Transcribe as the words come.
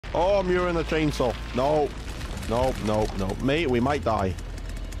Oh, I'm using a chainsaw. No. Nope, nope, nope. Mate, we might die.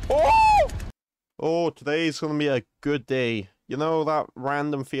 Oh! Oh, today's gonna be a good day. You know that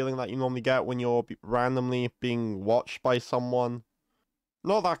random feeling that you normally get when you're randomly being watched by someone?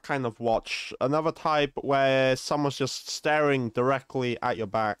 Not that kind of watch. Another type where someone's just staring directly at your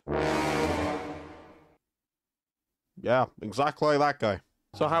back. Yeah, exactly like that guy.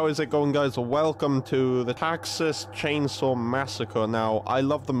 So how is it going, guys? Welcome to the Texas Chain Saw Massacre. Now, I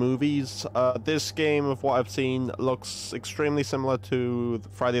love the movies. This game, of what I've seen, looks extremely similar to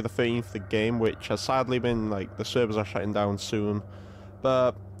Friday the 13th, the game, which has sadly been, like, the servers are shutting down soon.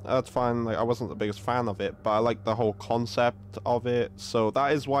 But that's fine. Like, I wasn't the biggest fan of it, but I like the whole concept of it. So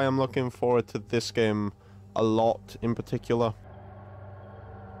that is why I'm looking forward to this game a lot in particular.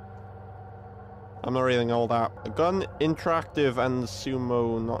 I'm not reading all that. Gun Interactive and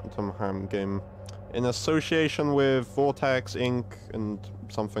Sumo Nottingham game. In association with Vortex Inc. and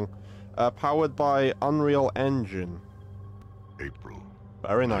something. Powered by Unreal Engine. April.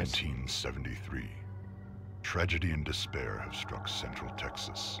 Very nice. 1973. Tragedy and despair have struck Central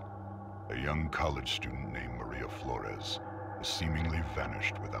Texas. A young college student named Maria Flores has seemingly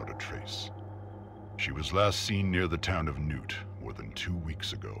vanished without a trace. She was last seen near the town of Newt more than 2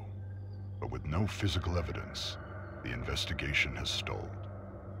 weeks ago. But with no physical evidence, the investigation has stalled.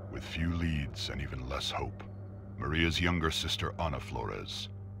 With few leads and even less hope, Maria's younger sister Ana Flores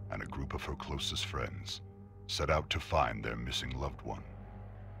and a group of her closest friends set out to find their missing loved one.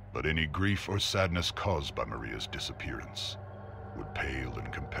 But any grief or sadness caused by Maria's disappearance would pale in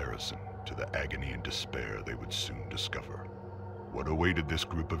comparison to the agony and despair they would soon discover. What awaited this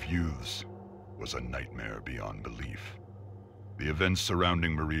group of youths was a nightmare beyond belief. The events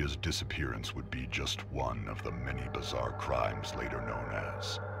surrounding Maria's disappearance would be just one of the many bizarre crimes later known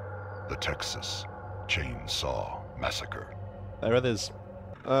as the Texas Chain Saw Massacre. There it is.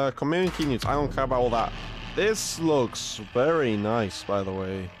 Community news. I don't care about all that. This looks very nice, by the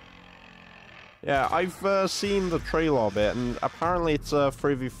way. Yeah, I've seen the trailer a bit, and apparently it's a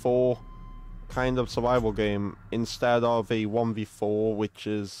 3v4 kind of survival game instead of a 1v4, which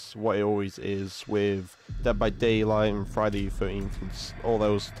is what it always is with Dead by Daylight and Friday the 13th and all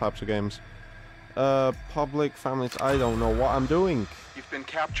those types of games. Public families, I don't know what I'm doing. You've been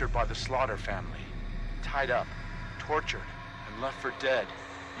captured by the Slaughter family, tied up, tortured, and left for dead.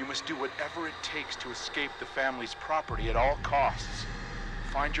 You must do whatever it takes to escape the family's property at all costs.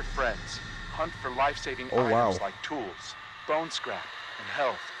 Find your friends, hunt for life-saving items like tools, bone scrap, and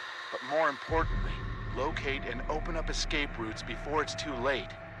health. But more importantly, locate and open up escape routes before it's too late.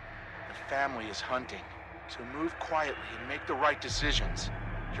 The family is hunting, so move quietly and make the right decisions.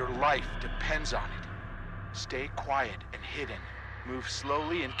 Your life depends on it. Stay quiet and hidden. Move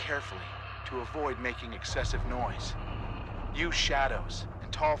slowly and carefully to avoid making excessive noise. Use shadows and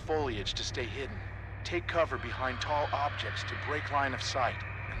tall foliage to stay hidden. Take cover behind tall objects to break line of sight.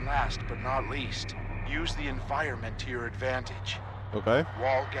 And last but not least, use the environment to your advantage. Okay.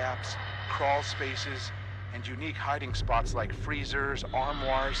 Wall gaps, crawl spaces, and unique hiding spots like freezers,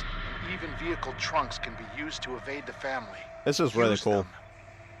 armoires, and even vehicle trunks can be used to evade the family. This is really cool.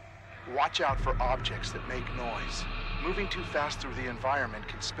 Watch out for objects that make noise. Moving too fast through the environment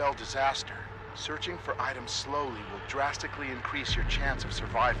can spell disaster. Searching for items slowly will drastically increase your chance of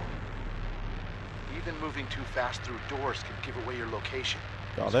survival. Even moving too fast through doors can give away your location.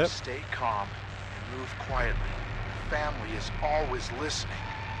 Got so it. Stay calm and move quietly. Family is always listening.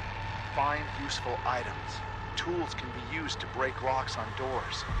 Find useful items. Tools can be used to break locks on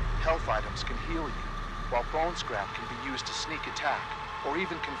doors. Health items can heal you, while bone scrap can be used to sneak attack, or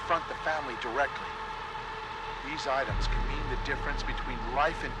even confront the family directly. These items can mean the difference between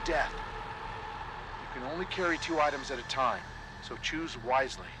life and death. You can only carry 2 items at a time, so choose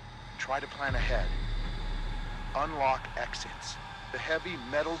wisely. Try to plan ahead. Unlock exits. The heavy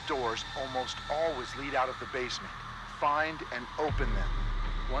metal doors almost always lead out of the basement. Find and open them.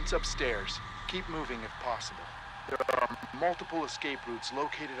 Once upstairs, keep moving if possible. There are multiple escape routes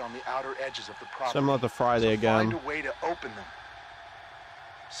located on the outer edges of the property. Similar to Friday again. Find a way to open them.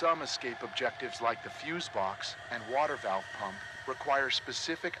 Some escape objectives like the fuse box and water valve pump require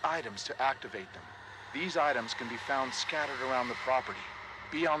specific items to activate them. These items can be found scattered around the property.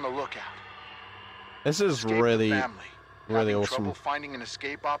 Be on the lookout. This is Escape really, the family. really Having awesome. trouble finding an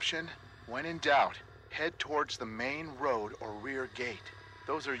escape option? When in doubt, head towards the main road or rear gate.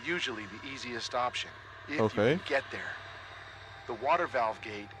 Those are usually the easiest option, if you can get there. The water valve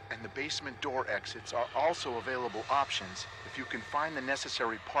gate and the basement door exits are also available options if you can find the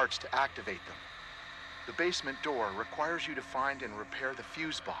necessary parts to activate them. The basement door requires you to find and repair the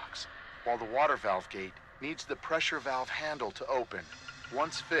fuse box, while the water valve gate needs the pressure valve handle to open.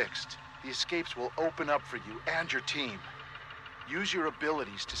 Once fixed, the escapes will open up for you and your team. Use your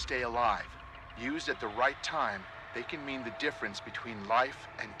abilities to stay alive. Used at the right time, they can mean the difference between life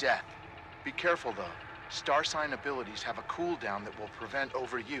and death. Be careful though. Star sign abilities have a cooldown that will prevent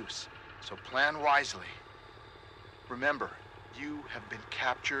overuse, so plan wisely. Remember, you have been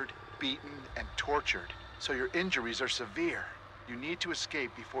captured, beaten, and tortured, so your injuries are severe. You need to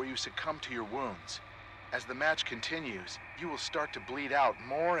escape before you succumb to your wounds. As the match continues, you will start to bleed out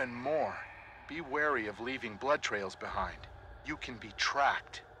more and more. Be wary of leaving blood trails behind. You can be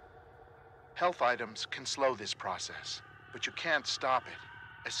tracked. Health items can slow this process, but you can't stop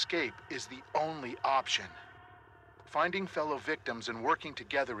it. Escape is the only option. Finding fellow victims and working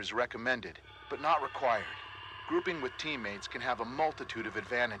together is recommended, but not required. Grouping with teammates can have a multitude of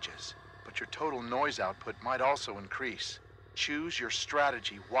advantages, but your total noise output might also increase. Choose your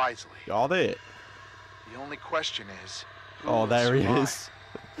strategy wisely. Got it. The only question is, who Oh, will there he survive, is.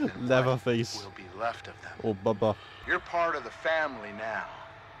 and Leatherface. what will be left of them. Oh, Bubba. You're part of the family now.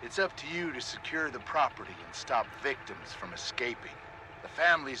 It's up to you to secure the property and stop victims from escaping. The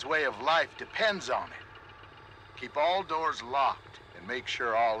family's way of life depends on it. Keep all doors locked and make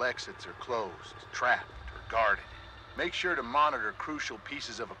sure all exits are closed, trapped, or guarded. Make sure to monitor crucial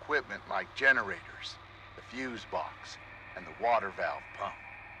pieces of equipment like generators, the fuse box, and the water valve pump.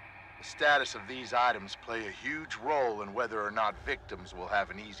 The status of these items play a huge role in whether or not victims will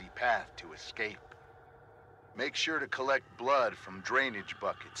have an easy path to escape. Make sure to collect blood from drainage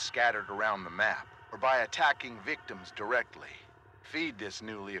buckets scattered around the map, or by attacking victims directly. Feed this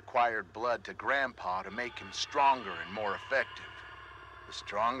newly acquired blood to Grandpa to make him stronger and more effective. The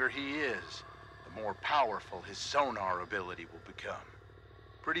stronger he is, the more powerful his sonar ability will become.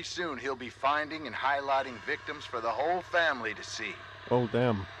 Pretty soon he'll be finding and highlighting victims for the whole family to see. Oh,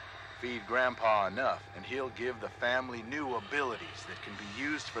 damn. Feed Grandpa enough, and he'll give the family new abilities that can be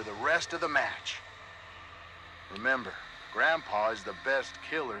used for the rest of the match. Remember, Grandpa is the best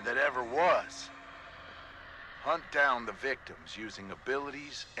killer that ever was. Hunt down the victims using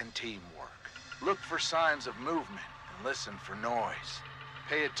abilities and teamwork. Look for signs of movement and listen for noise.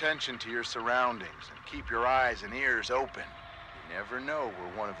 Pay attention to your surroundings and keep your eyes and ears open. You never know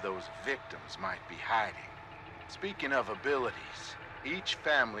where one of those victims might be hiding. Speaking of abilities, each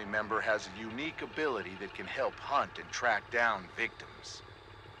family member has a unique ability that can help hunt and track down victims.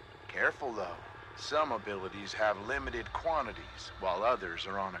 Careful though. Some abilities have limited quantities, while others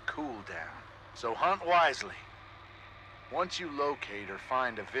are on a cooldown. So hunt wisely. Once you locate or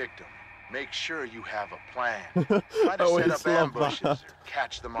find a victim, make sure you have a plan. Try to set up ambushes or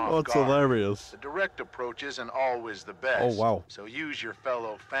catch them off That's guard. hilarious. The direct approach isn't always the best. Oh, wow. So use your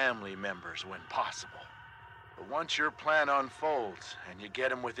fellow family members when possible. But once your plan unfolds and you get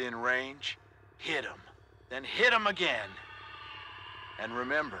them within range, hit them. Then hit them again. And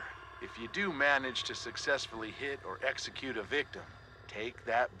remember, if you do manage to successfully hit or execute a victim, take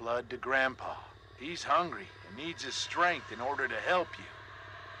that blood to Grandpa. He's hungry and needs his strength in order to help you.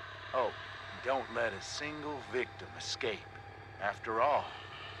 Oh, and don't let a single victim escape. After all,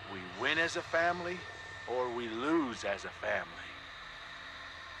 we win as a family or we lose as a family.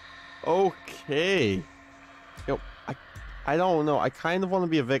 Okay. Yo, I don't know. I kind of want to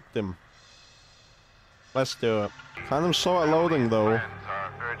be a victim. Let's do it. Kind of slow at loading though.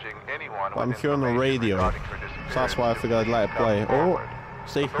 But I'm hearing the radio, so that's why I figured I'd let it play. Oh,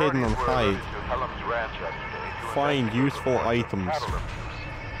 stay hidden and hide. Find useful items.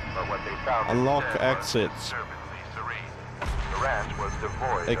 Unlock exits.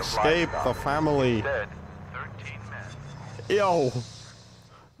 Escape the family. Yo!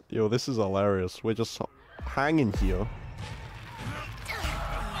 Yo, this is hilarious. We're just hanging here.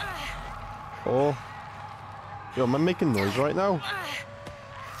 Oh. Yo, am I making noise right now?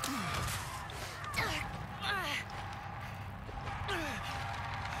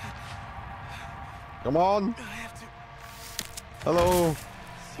 Come on! Hello!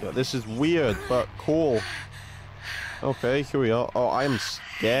 Yeah, this is weird, but cool. Okay, here we are. Oh, I'm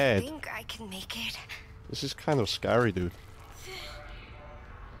scared. I think I can make it. This is kind of scary, dude.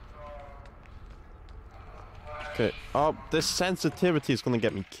 Okay. Oh, this sensitivity is gonna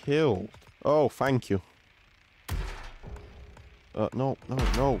get me killed. Oh, thank you.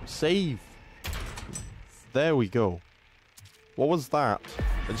 No. Save! There we go. What was that?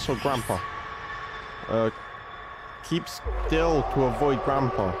 I just saw Grandpa. Keep still to avoid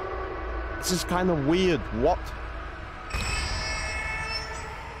Grandpa. This is kind of weird. What?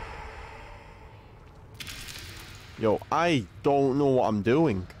 Yo, I don't know what I'm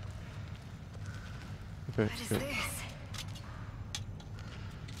doing. Okay, What is this?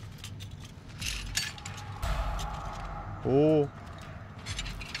 Oh.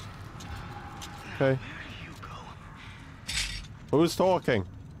 Okay. Who's talking?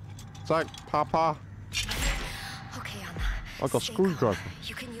 Is that Papa? Okay, Anna. I got a screwdriver.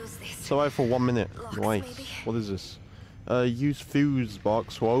 You can use this. Survive for 1 minute. Locks, Nice. maybe? What is this? Use fuse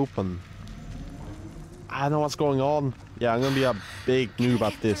box to open. I know what's going on. Yeah, I'm gonna be a big noob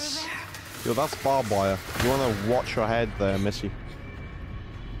at this. Yo, that's barbed wire. You wanna watch your head there, Missy.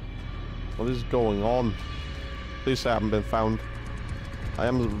 What is going on? Please say I haven't been found. I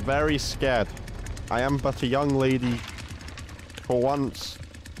am very scared. I am but a young lady. For once,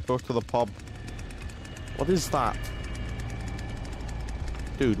 go to the pub. What is that?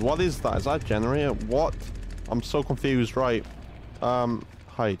 Dude, what is that? Is that a generator? What? I'm so confused. Right.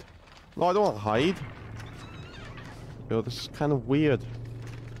 Hide. No, I don't want to hide. Yo, this is kind of weird.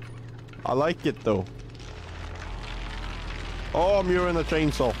 I like it though. Oh, I'm using a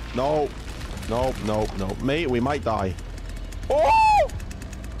chainsaw. No. No, no, no. Mate, we might die. Oh!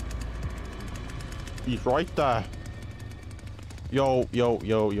 He's right there. Yo, yo,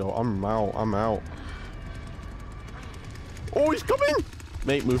 yo, yo. I'm out. I'm out. Oh, he's coming!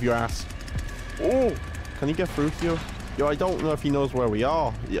 Mate, move your ass. Oh! Can he get through to you? Yo, I don't know if he knows where we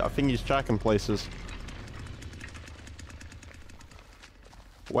are. Yeah, I think he's checking places.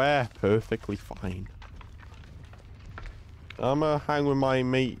 We're perfectly fine. I'm gonna hang with my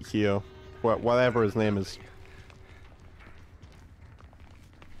mate here. Whatever his name is.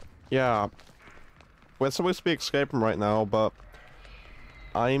 Yeah. We're supposed to be escaping right now, but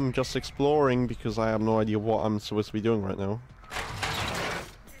I'm just exploring because I have no idea what I'm supposed to be doing right now.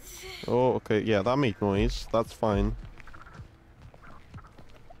 Oh, okay. Yeah, that made noise. That's fine.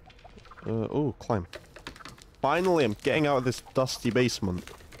 Oh, climb. Finally, I'm getting out of this dusty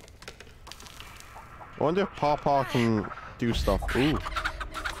basement. I wonder if Papa can do stuff. Ooh.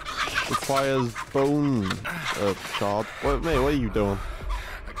 Requires bone shard. Wait, mate, what are you doing?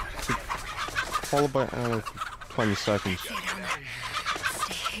 Followed by 20 seconds.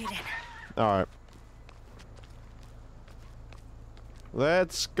 Alright.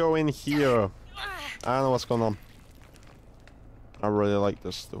 Let's go in here. I don't know what's going on. I really like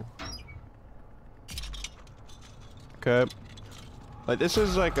this though. Okay. Like, this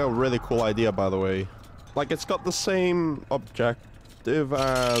is like a really cool idea, by the way. Like, it's got the same objective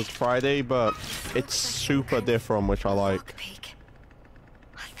as Friday, but it's super different, which I like. Thank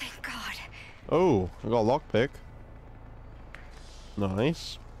God. Oh, I got a lockpick.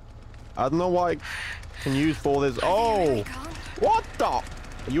 Nice. I don't know what I can use for this. Oh! What the? Are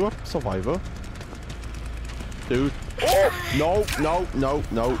you a survivor? Dude. Oh! No, no, no,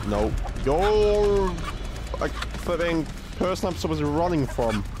 no, no. You're a flipping person I'm supposed to be running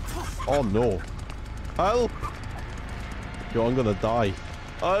from. Oh no. Help! Yo, I'm gonna die.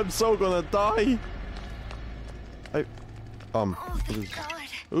 I'm so gonna die! Oh, thank God.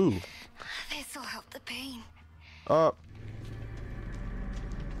 Ooh. This will help the pain. Oh!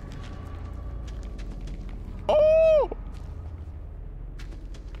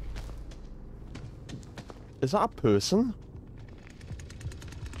 Is that a person?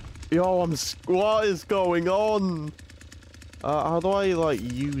 Yo, what is going on? How do I, like,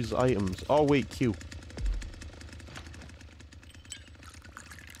 use items? Oh, wait, Q.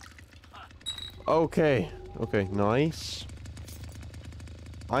 Okay. Okay, nice.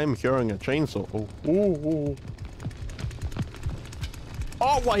 I'm hearing a chainsaw. Oh, ooh, ooh.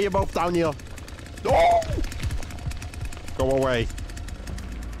 Oh, why are you both down here? Oh! Go away.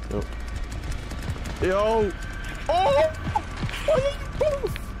 Yo. Yo! Oh! Why are you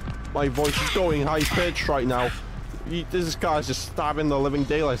both? My voice is going high pitched right now. This guy's just stabbing the living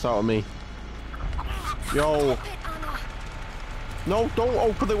daylights out of me. Yo! No, don't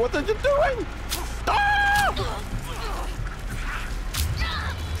open it. What are you doing? Ah!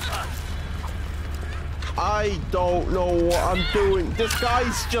 I don't know what I'm doing. This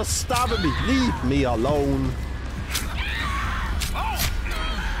guy's just stabbing me. Leave me alone.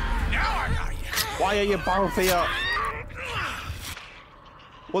 Why are you both here?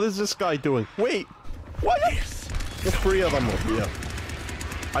 What is this guy doing? Wait, what? The three of them are here.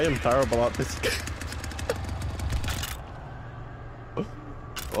 I am terrible at this.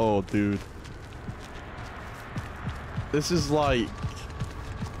 Oh, dude. This is like...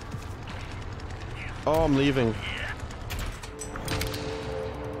 Oh, I'm leaving.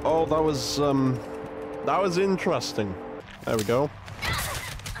 Oh, that was interesting. There we go.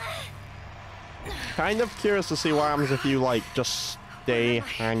 Kind of curious to see what happens if you, like, just stay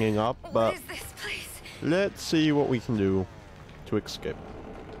hanging up, but let's see what we can do to escape.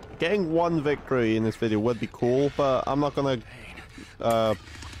 Getting one victory in this video would be cool, but I'm not gonna,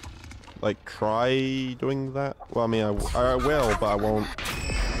 like, try doing that. Well, I mean, I will, but I won't.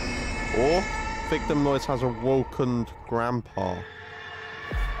 Oh, victim noise has awoken Grandpa.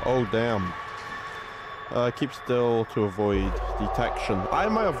 Oh, damn. Keep still to avoid detection. I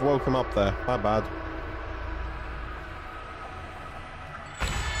might have woken up there. My bad.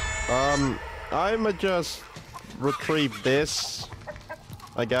 I might just retrieve this,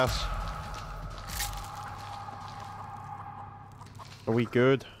 I guess. Are we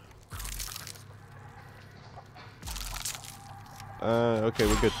good? Okay,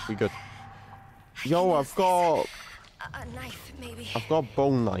 we're good. We're good. Yo, I've got A knife, maybe. I've got a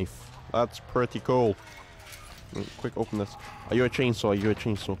bone knife. That's pretty cool. Quick, open this. Are you a chainsaw? Are you a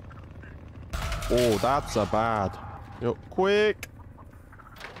chainsaw? Oh, that's a bad. Yo, quick.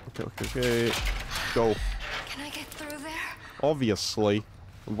 Okay. Go. Can I get through there? Obviously.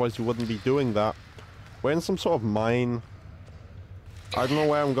 Otherwise you wouldn't be doing that. We're in some sort of mine. I don't know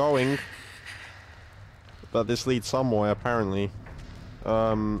where I'm going. But this leads somewhere, apparently.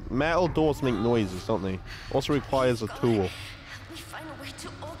 Metal doors make noises, don't they? Also requires a tool. We find a way to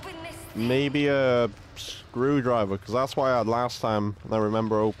open this thing. Maybe a screwdriver, because that's what I had last time. And I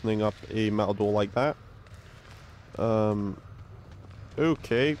remember opening up a metal door like that.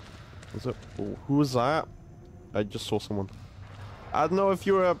 Okay. Who was that? I just saw someone. I don't know if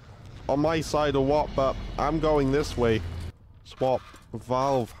you're on my side or what, but I'm going this way. Swap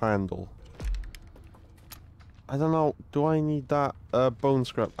valve handle. I don't know. Do I need that bone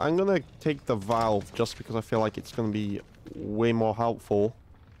scrap? I'm gonna take the valve just because I feel like it's gonna be way more helpful.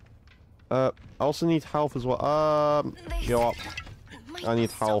 I also need health as well. Go up. I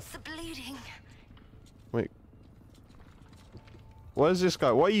need health. Wait. What is this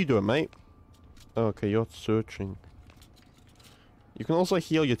guy? What are you doing, mate? Okay, you're searching. You can also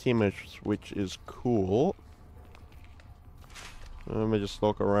heal your teammates, which is cool. Let me just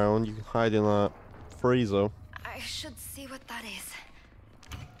look around. You can hide in a freezer. I should see what that is.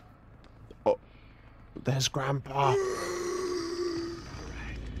 Oh, there's Grandpa.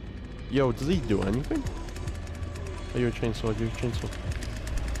 Yo, does he do anything? Are you a chainsaw? Are you a chainsaw?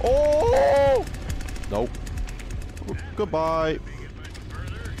 Oh! Nope. Goodbye.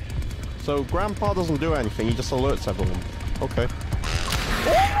 So Grandpa doesn't do anything, he just alerts everyone. Okay.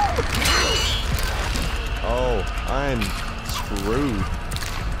 Oh, I'm screwed.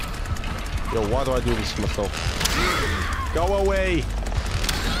 Yo, why do I do this to myself? Go away!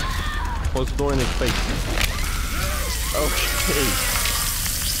 Close the door in his face. Okay.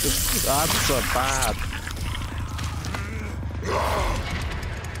 That's bad.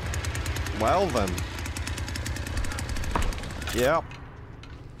 Well then. Yep.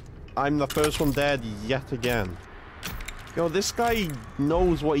 I'm the first one dead yet again. Yo, this guy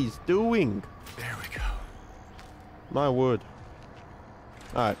knows what he's doing. There we go. My word.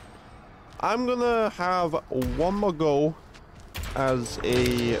 Alright. I'm gonna have one more go as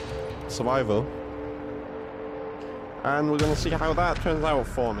a survivor. And we're gonna see how that turns out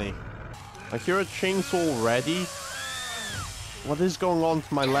for me. I hear a chainsaw already. What is going on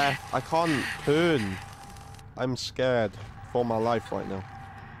to my left? I can't turn. I'm scared for my life right now.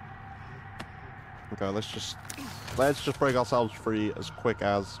 Okay, let's just break ourselves free as quick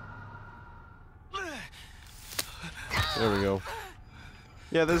as. There we go.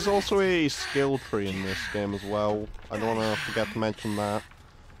 Yeah, there's also a skill tree in this game as well. I don't want to forget to mention that.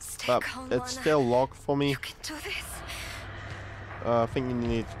 But it's still locked for me. You can do this. I think you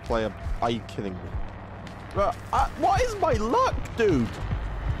need to play a... Are you kidding me? What is my luck, dude?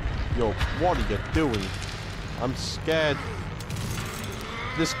 Yo, what are you doing? I'm scared.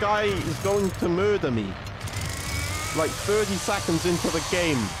 This guy is going to murder me. Like 30 seconds into the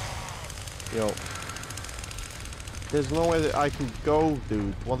game. Yo. There's no way that I can go,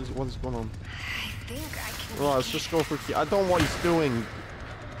 dude. What is going on? I think I can. Well, let's just go for... I don't know what he's doing.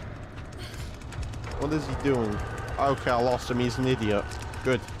 What is he doing? Okay, I lost him. He's an idiot.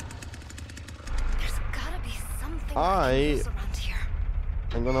 Good. There's gotta be something I can use around here.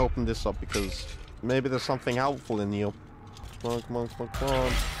 I'm gonna open this up because maybe there's something helpful in here. Come on, come on, come on, come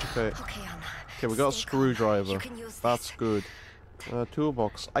on. Okay. Okay, Anna. Okay, we got a Stay calm. screwdriver. You can use That's this. good.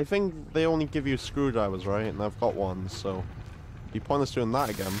 Toolbox. I think they only give you screwdrivers, right? And I've got one, so... Be pointless doing that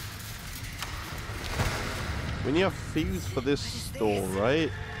again. We need a fuse for this door,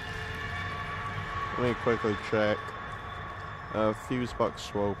 right? Let me quickly check. Fuse box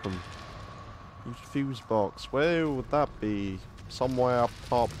to open. Use fuse box. Where would that be? Somewhere up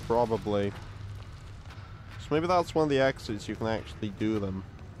top, probably. So maybe that's one of the exits you can actually do them.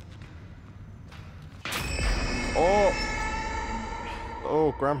 Oh!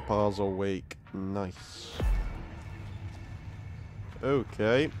 Oh, Grandpa's awake. Nice.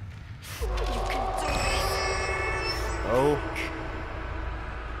 Okay. You can do this. Oh.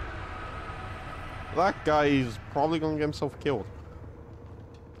 That guy is probably gonna get himself killed.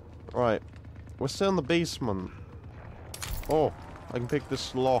 Right. We're still in the basement. Oh, I can pick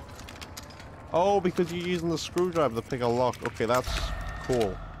this lock. Oh, because you're using the screwdriver to pick a lock. Okay, that's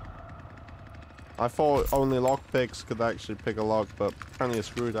cool. I thought only lockpicks could actually pick a lock, but apparently a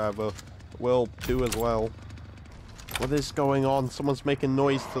screwdriver will too as well. What is going on? Someone's making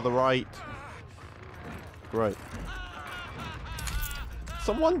noise to the right. Right.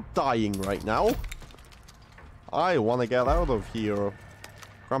 Someone dying right now? I want to get out of here.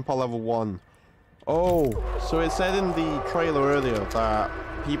 Grandpa level 1. Oh, so it said in the trailer earlier that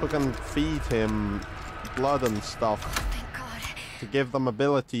people can feed him blood and stuff Thank God. to give them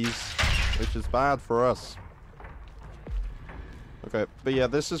abilities, which is bad for us. Okay, but yeah,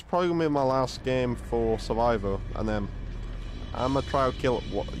 this is probably gonna be my last game for Survivor, and then I'm gonna try to kill it.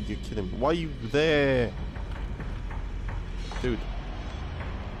 What? Are you kidding me? Why are you there? Dude.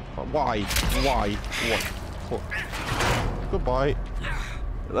 Why? Why? What? Goodbye.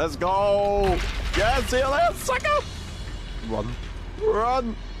 Let's go! Yeah, see you later, sucker! Run.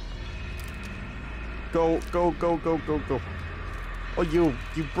 Run! Go, go, go, go, go, go. Oh, you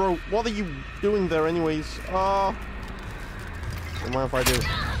broke. What are you doing there anyways? Ah. Don't mind if I do.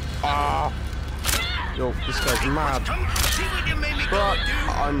 Ah. Yo, this guy's mad. But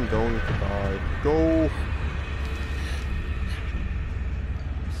I'm going to die. Go.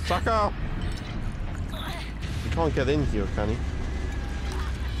 Sucker! He can't get in here, can he?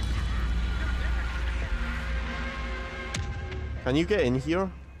 Can you get in here?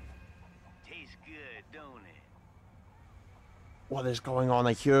 Tastes good, don't it? What is going on?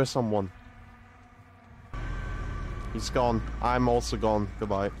 I hear someone. He's gone. I'm also gone.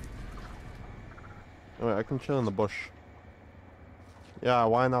 Goodbye. Alright, I can chill in the bush. Yeah,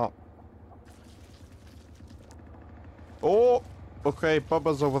 why not? Oh! Okay,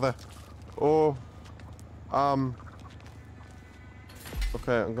 Bubba's over there. Oh.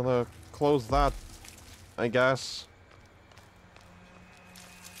 Okay, I'm gonna close that, I guess.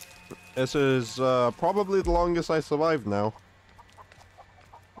 This is probably the longest I survived now.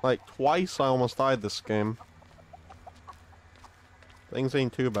 Like, twice I almost died this game. Things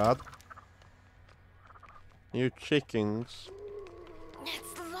ain't too bad. New chickens.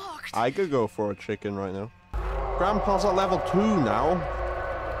 It's locked. I could go for a chicken right now. Grandpa's at level 2 now.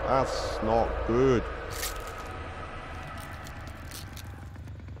 That's not good.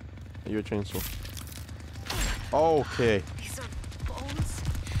 Are you a chainsaw? Okay. These are bones.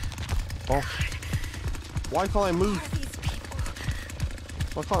 Oh. Why can't I move? Are these people?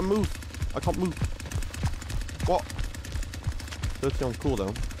 Why can't I move? I can't move. What? 30 on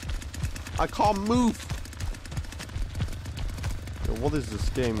cooldown. I can't move! Yo, what is this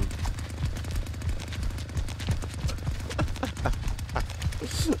game?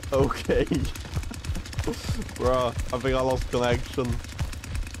 Okay. Bruh, I think I lost connection.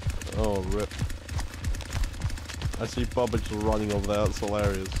 Oh, rip. I see Bubba just running over there, that's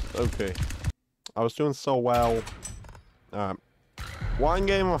hilarious. Okay. I was doing so well. Alright. One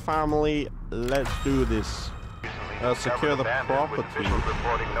game of family, let's do this. Secure the property. Feed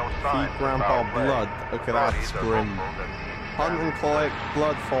Grandpa blood. Okay, that's grim. Hunt and collect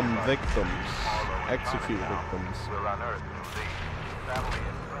blood from victims. Execute victims.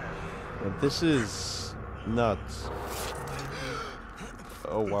 This is nuts.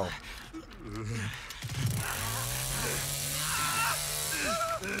 Oh wow.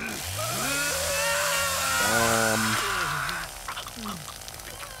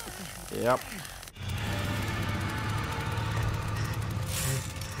 Yep.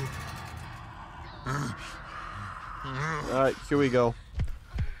 Alright, here we go.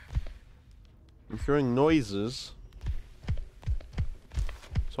 I'm hearing noises.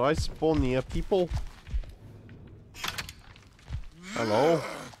 So I spawn near people. Hello?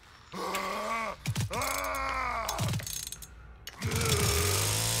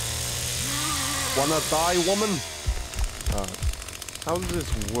 Wanna die, woman? How does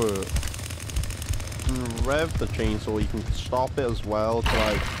this work? You can rev the chainsaw, you can stop it as well to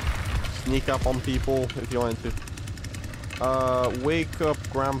like sneak up on people if you want to. Wake up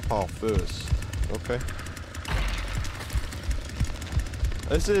Grandpa first. Okay.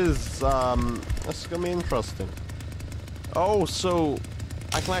 This is gonna be interesting. Oh, so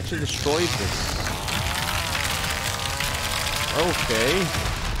I can actually destroy this. Okay.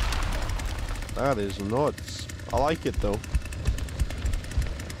 That is nuts. I like it though.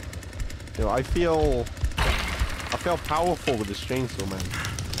 You know, I feel powerful with this chainsaw, man.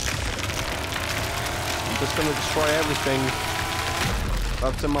 I'm just gonna destroy everything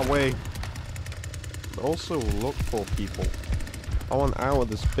that's in my way. Also look for people. I want out of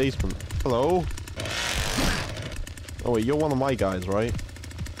this basement. Hello? Oh wait, you're one of my guys, right?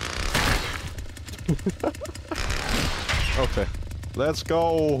 Okay. Let's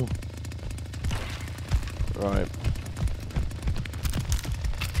go! Right.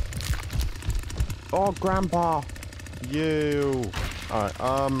 Oh, Grandpa! You!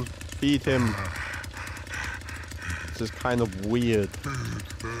 Alright, feed him. This is kind of weird.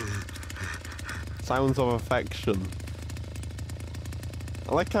 Sounds of affection.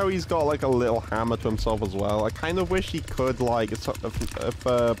 I like how he's got like a little hammer to himself as well. I kind of wish he could, like, if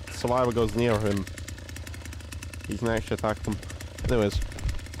a survivor goes near him, he can actually attack them. Anyways.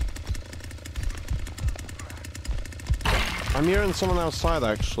 I'm hearing someone outside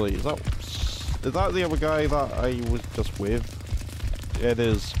actually. Is that the other guy that I was just with? It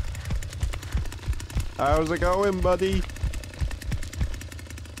is. How's it going, buddy?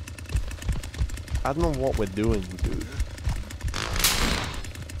 I don't know what we're doing, dude.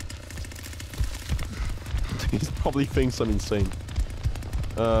 He probably thinks I'm insane.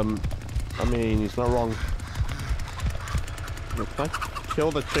 I mean, he's not wrong. Can I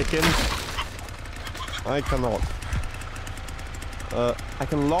kill the chicken? I cannot. I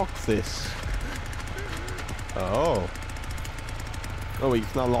can lock this. Oh. Oh, you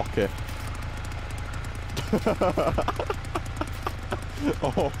cannot lock it.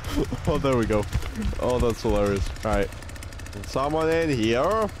 Oh, there we go. Oh, that's hilarious. Alright. Someone in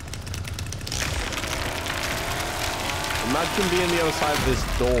here? Imagine being the other side of this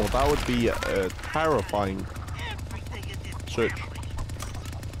door. That would be terrifying. Search.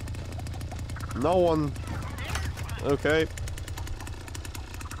 No one. Okay.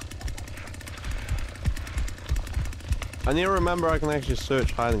 I need to remember I can actually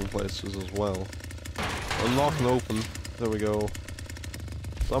search hiding places as well. Unlock and open. There we go.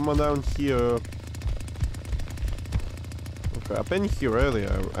 Someone down here. Okay, I've been here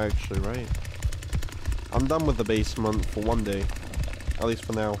earlier, actually, right? I'm done with the basement for one day. At least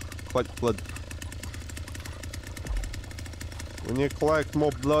for now. Collect blood. When you collect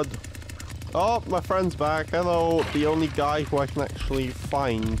more blood... Oh, my friend's back. Hello, the only guy who I can actually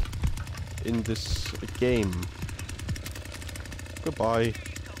find in this game. Goodbye.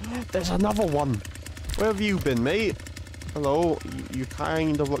 There's another one! Where have you been, mate? Hello, you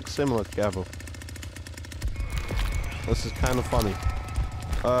kind of look similar together. This is kind of funny.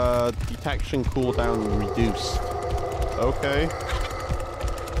 Detection cooldown reduced. Okay.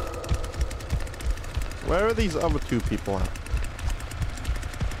 Where are these other two people at?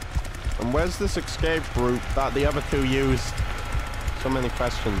 And where's this escape route that the other two used? So many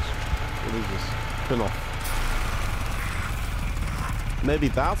questions. What is this? Turn off. Maybe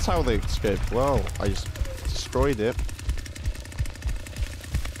that's how they escaped. Well, I just destroyed it.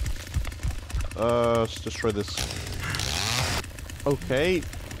 Let's destroy this. Okay.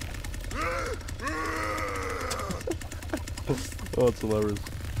 Oh, it's hilarious.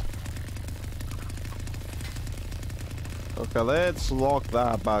 Okay, let's lock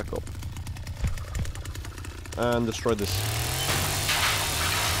that back up. And destroy this.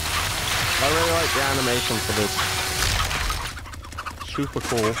 I really like the animation for this. Super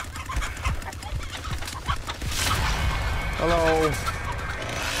cool. Hello.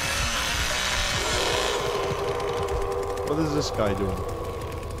 What is this guy doing?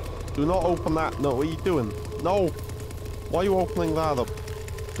 Do not open that. No, what are you doing? No. Why are you opening that up?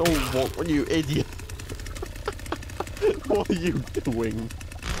 Don't walk, you idiot. What are you doing?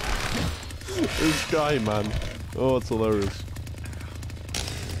 This guy, man. Oh, it's hilarious.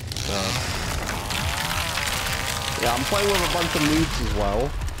 Yeah, I'm playing with a bunch of noobs as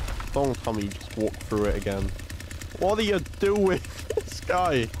well. Don't tell me you just walk through it again. What are you doing? This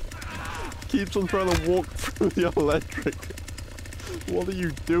guy keeps on trying to walk through the electric. What are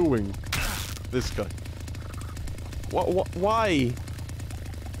you doing? This guy. What, why?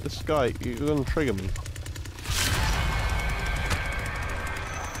 This guy, you're gonna trigger me.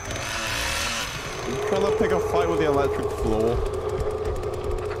 You're trying to pick a fight with the electric floor.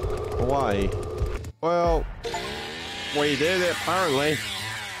 Why? Well, we did it, apparently.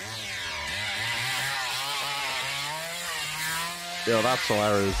 Yo, that's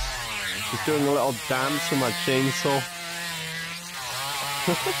hilarious. Just doing a little dance with my chainsaw.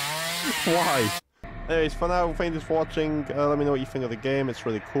 Why? Anyways, for now, thank you for watching. Let me know what you think of the game. It's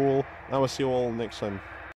really cool. And I will see you all next time.